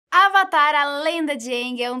Avatar, a Lenda de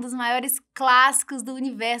Aang é um dos maiores clássicos do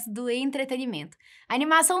universo do entretenimento. A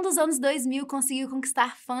animação dos anos 2000 conseguiu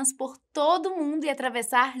conquistar fãs por todo o mundo e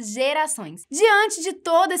atravessar gerações. Diante de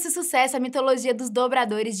todo esse sucesso, a mitologia dos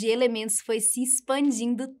dobradores de elementos foi se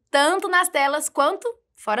expandindo tanto nas telas quanto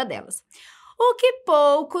fora delas. O que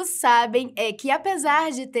poucos sabem é que,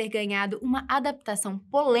 apesar de ter ganhado uma adaptação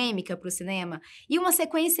polêmica para o cinema e uma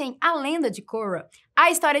sequência em A Lenda de Korra,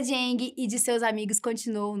 a história de Aang e de seus amigos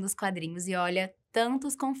continuou nos quadrinhos e olha,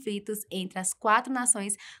 tantos conflitos entre as Quatro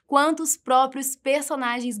Nações quanto os próprios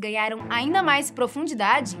personagens ganharam ainda mais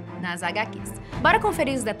profundidade nas HQs. Bora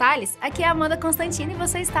conferir os detalhes? Aqui é a Amanda Constantino e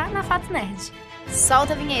você está na Fatos Nerd.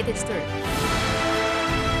 Solta a vinheta, editor!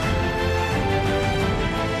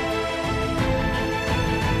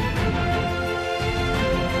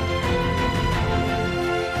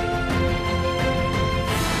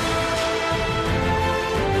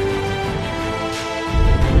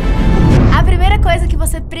 Coisa que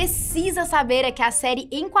você precisa saber é que a série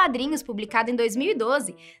em quadrinhos, publicada em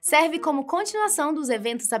 2012, serve como continuação dos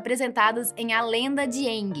eventos apresentados em A Lenda de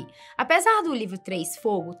Aang. Apesar do livro 3,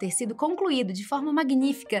 Fogo, ter sido concluído de forma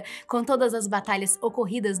magnífica com todas as batalhas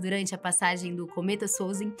ocorridas durante a passagem do cometa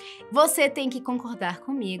Sozen, você tem que concordar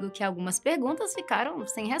comigo que algumas perguntas ficaram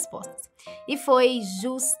sem respostas. E foi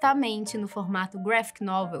justamente no formato graphic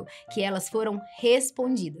novel que elas foram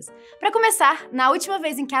respondidas. Para começar, na última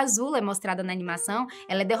vez em que a Azula é mostrada na animação,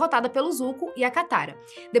 ela é derrotada pelo Zuko e a Katara.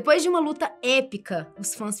 Depois de uma luta épica,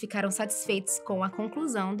 os fãs ficaram satisfeitos com a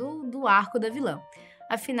conclusão do arco da vilã.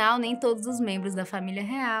 Afinal, nem todos os membros da família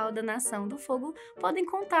real da Nação do Fogo podem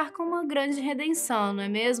contar com uma grande redenção, não é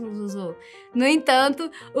mesmo, Zuzu? No entanto,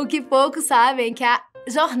 o que poucos sabem é que a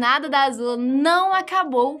jornada da Azula não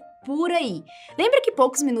acabou por aí. Lembra que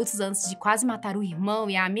poucos minutos antes de quase matar o irmão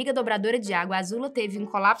e a amiga dobradora de água, a Azula teve um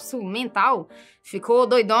colapso mental? Ficou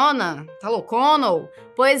doidona? Tá loucona?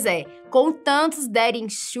 Pois é, com tantos daddy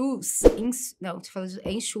issues... Não, deixa eu falar de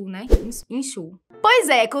enxu, né? Enxu. Pois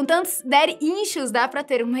é, com tantos daddy issues dá pra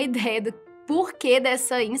ter uma ideia do porquê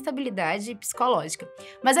dessa instabilidade psicológica.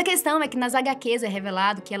 Mas a questão é que nas HQs é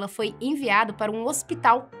revelado que ela foi enviada para um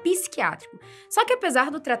hospital psiquiátrico. Só que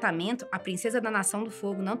apesar do tratamento, a princesa da Nação do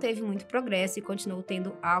Fogo não teve muito progresso e continuou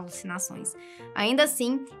tendo alucinações. Ainda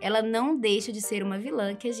assim, ela não deixa de ser uma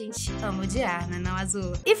vilã que a gente ama odiar, né, não,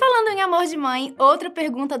 Azul? E falando em amor de mãe, outra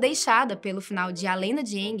pergunta deixada pelo final de A Lenda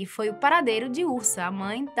de Aang foi o paradeiro de Ursa, a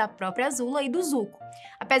mãe da própria Azula e do Zuko.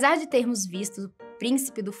 Apesar de termos visto o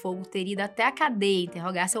príncipe do fogo ter ido até a cadeia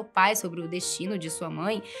interrogar seu pai sobre o destino de sua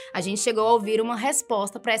mãe, a gente chegou a ouvir uma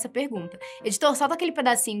resposta para essa pergunta. Editor, solta aquele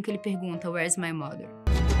pedacinho que ele pergunta, Where's my mother?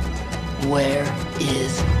 Where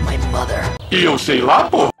is my mother? E eu sei lá,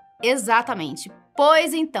 pô! Exatamente.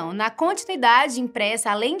 Pois então, na continuidade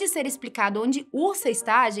impressa, além de ser explicado onde Ursa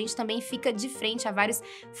está, a gente também fica de frente a vários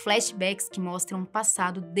flashbacks que mostram um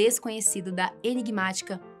passado desconhecido da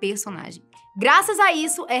enigmática personagem. Graças a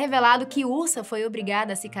isso, é revelado que Ursa foi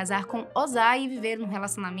obrigada a se casar com Ozai e viver num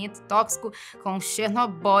relacionamento tóxico com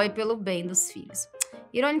Chernobyl pelo bem dos filhos.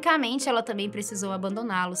 Ironicamente, ela também precisou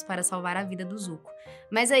abandoná-los para salvar a vida do Zuko.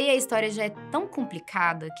 Mas aí a história já é tão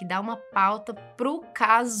complicada que dá uma pauta pro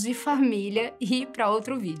caso de família e para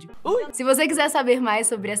outro vídeo. Se você quiser saber mais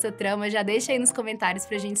sobre essa trama, já deixa aí nos comentários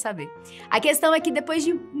pra gente saber. A questão é que depois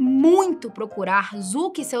de muito procurar,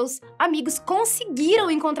 Zuko e seus amigos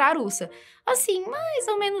conseguiram encontrar Ursa. Assim, mais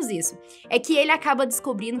ou menos isso. É que ele acaba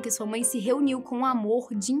descobrindo que sua mãe se reuniu com um amor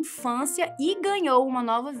de infância e ganhou uma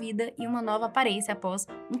nova vida e uma nova aparência após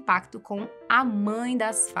um pacto com a Mãe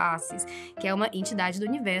das Faces, que é uma entidade do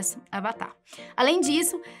universo Avatar. Além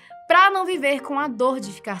disso, para não viver com a dor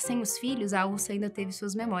de ficar sem os filhos, a Ursa ainda teve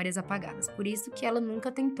suas memórias apagadas, por isso que ela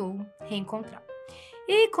nunca tentou reencontrar.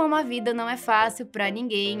 E como a vida não é fácil para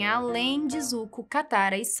ninguém, além de Zuko,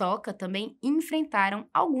 Katara e Sokka também enfrentaram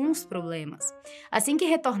alguns problemas. Assim que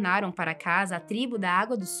retornaram para casa, a tribo da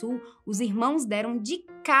Água do Sul, os irmãos deram de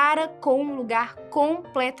cara com um lugar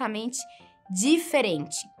completamente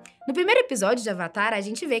diferente. No primeiro episódio de Avatar, a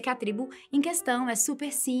gente vê que a tribo em questão é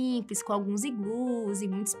super simples, com alguns iglus e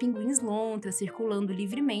muitos pinguins lontras circulando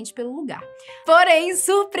livremente pelo lugar. Porém,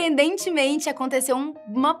 surpreendentemente, aconteceu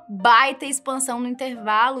uma baita expansão no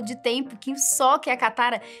intervalo de tempo que Sokka e a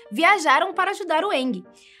Katara viajaram para ajudar o Aang.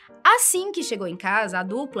 Assim que chegou em casa, a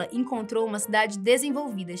dupla encontrou uma cidade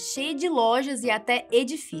desenvolvida, cheia de lojas e até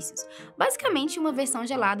edifícios. Basicamente uma versão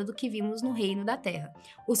gelada do que vimos no Reino da Terra.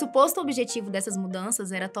 O suposto objetivo dessas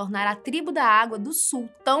mudanças era tornar a tribo da Água do Sul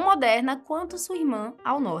tão moderna quanto sua irmã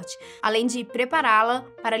ao norte, além de prepará-la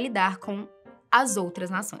para lidar com as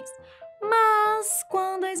outras nações. Mas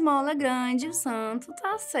quando a esmola é grande, o santo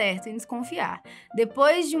tá certo em desconfiar.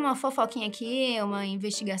 Depois de uma fofoquinha aqui, uma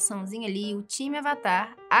investigaçãozinha ali, o time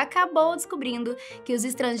Avatar acabou descobrindo que os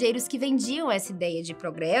estrangeiros que vendiam essa ideia de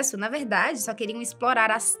progresso, na verdade, só queriam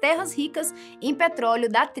explorar as terras ricas em petróleo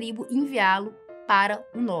da tribo e enviá-lo para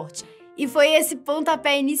o norte. E foi esse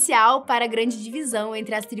pontapé inicial para a grande divisão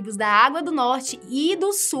entre as tribos da Água do Norte e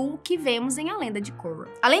do Sul que vemos em A Lenda de Korra.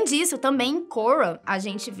 Além disso, também em Korra, a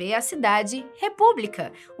gente vê a cidade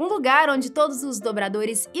República, um lugar onde todos os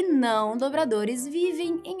dobradores e não dobradores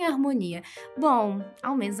vivem em harmonia. Bom,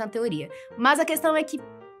 ao menos na teoria. Mas a questão é que,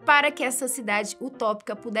 para que essa cidade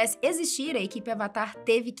utópica pudesse existir, a equipe Avatar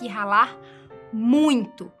teve que ralar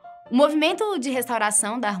muito. O movimento de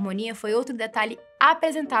restauração da harmonia foi outro detalhe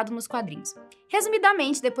apresentado nos quadrinhos.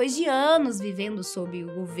 Resumidamente, depois de anos vivendo sob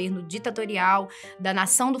o governo ditatorial da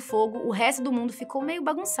Nação do Fogo, o resto do mundo ficou meio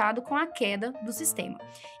bagunçado com a queda do sistema.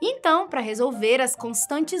 Então, para resolver as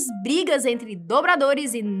constantes brigas entre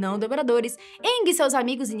dobradores e não dobradores, Aang e seus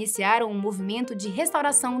amigos iniciaram um movimento de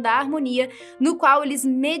restauração da harmonia, no qual eles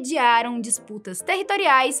mediaram disputas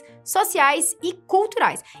territoriais, sociais e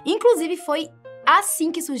culturais. Inclusive, foi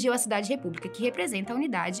assim que surgiu a Cidade República, que representa a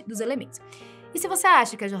unidade dos elementos. E se você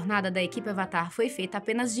acha que a jornada da equipe Avatar foi feita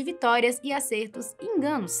apenas de vitórias e acertos,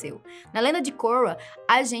 engano seu. Na Lenda de Korra,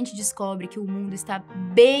 a gente descobre que o mundo está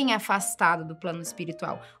bem afastado do plano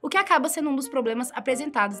espiritual, o que acaba sendo um dos problemas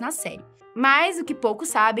apresentados na série. Mas o que poucos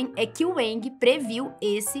sabem é que o Aang previu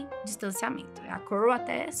esse distanciamento. A Korra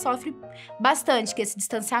até sofre bastante com esse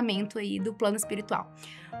distanciamento aí do plano espiritual.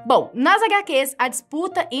 Bom, nas HQs, a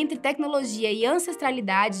disputa entre tecnologia e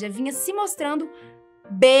ancestralidade já vinha se mostrando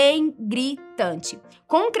bem gritante.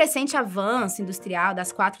 Com o crescente avanço industrial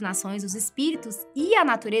das Quatro Nações, os espíritos e a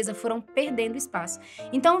natureza foram perdendo espaço.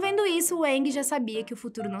 Então, vendo isso, o Aang já sabia que o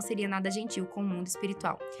futuro não seria nada gentil com o mundo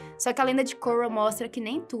espiritual. Só que a Lenda de Korra mostra que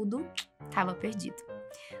nem tudo estava perdido.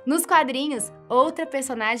 Nos quadrinhos, outra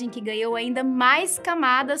personagem que ganhou ainda mais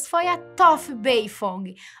camadas foi a Toph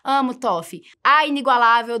Beifong. Amo Toph. A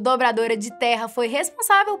inigualável dobradora de terra foi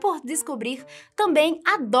responsável por descobrir também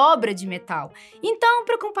a dobra de metal. Então,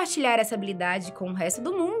 para compartilhar essa habilidade com o resto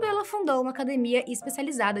do mundo, ela fundou uma academia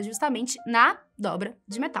especializada justamente na dobra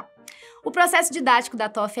de metal. O processo didático da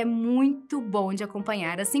Toph é muito bom de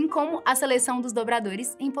acompanhar, assim como a seleção dos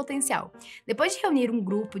dobradores em potencial. Depois de reunir um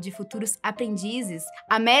grupo de futuros aprendizes,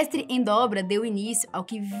 a mestre em dobra deu início ao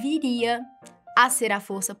que viria a ser a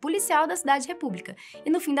força policial da Cidade República. E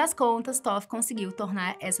no fim das contas, Toph conseguiu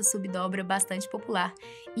tornar essa subdobra bastante popular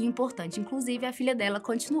e importante. Inclusive, a filha dela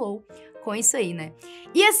continuou com isso aí, né?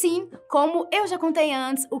 E assim, como eu já contei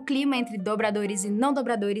antes, o clima entre dobradores e não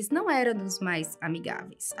dobradores não era dos mais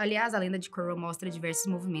amigáveis. Aliás, a Lenda de Korra mostra diversos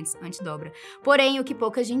movimentos anti-dobra. Porém, o que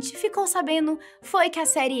pouca gente ficou sabendo foi que a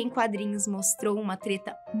série em quadrinhos mostrou uma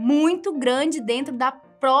treta muito grande dentro da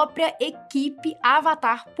própria equipe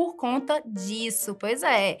Avatar por conta disso. Pois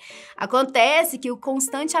é, acontece que o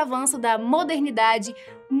constante avanço da modernidade,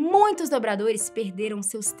 muitos dobradores perderam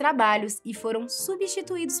seus trabalhos e foram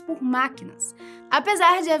substituídos por máquinas.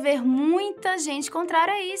 Apesar de haver muita gente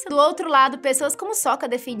contrária a isso, do outro lado, pessoas como Sokka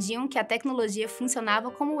defendiam que a tecnologia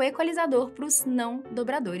funcionava como equalizador para os não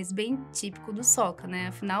dobradores, bem típico do Sokka, né?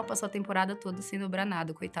 Afinal, passou a temporada toda sem dobrar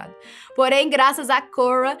nada, coitado. Porém, graças a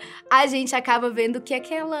Korra, a gente acaba vendo que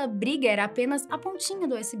aquela briga era apenas a pontinha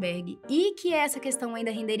do iceberg e que essa questão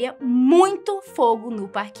ainda renderia muito fogo no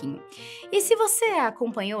parquinho. E se você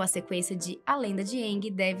acompanhou a sequência de A Lenda de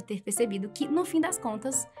Aang, deve ter percebido que, no fim das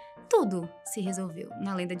contas, tudo se resolveu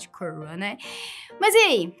na Lenda de Korra, né? Mas e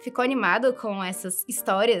aí, ficou animado com essas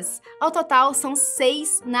histórias? Ao total, são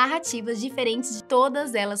 6 narrativas diferentes, e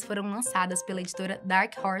todas elas foram lançadas pela editora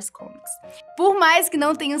Dark Horse Comics. Por mais que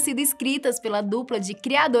não tenham sido escritas pela dupla de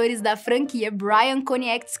criadores da franquia Bryan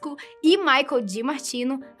Konietzko e Michael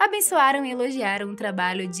DiMartino, abençoaram e elogiaram o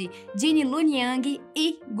trabalho de Gene Luen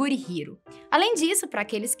e Guri Hiro. Além disso, para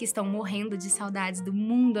aqueles que estão morrendo de saudades do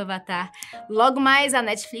mundo Avatar, logo mais a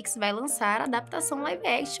Netflix vai lançar a adaptação live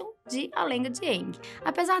action de A Lenda de Aang.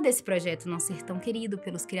 Apesar desse projeto não ser tão querido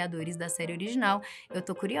pelos criadores da série original, eu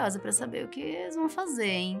tô curiosa pra saber o que eles vão fazer,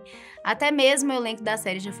 hein? Até mesmo o elenco da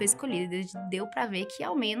série já foi escolhido, deu pra ver que,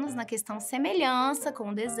 ao menos na questão semelhança com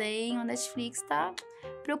o desenho, a Netflix tá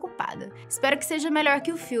preocupada. Espero que seja melhor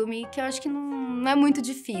que o filme, que eu acho que não é muito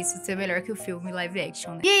difícil ser melhor que o filme live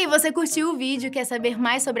action, né? E aí, você curtiu o vídeo e quer saber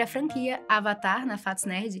mais sobre a franquia Avatar na Fatos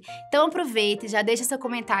Nerd? Então aproveita e já deixa seu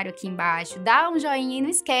comentário aqui embaixo, dá um joinha e não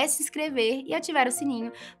esquece de se inscrever e ativar o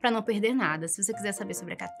sininho para não perder nada. Se você quiser saber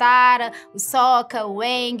sobre a Katara, o Sokka, o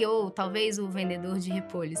Aang ou talvez o vendedor de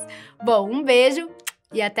repolhos. Bom, um beijo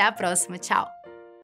e até a próxima. Tchau!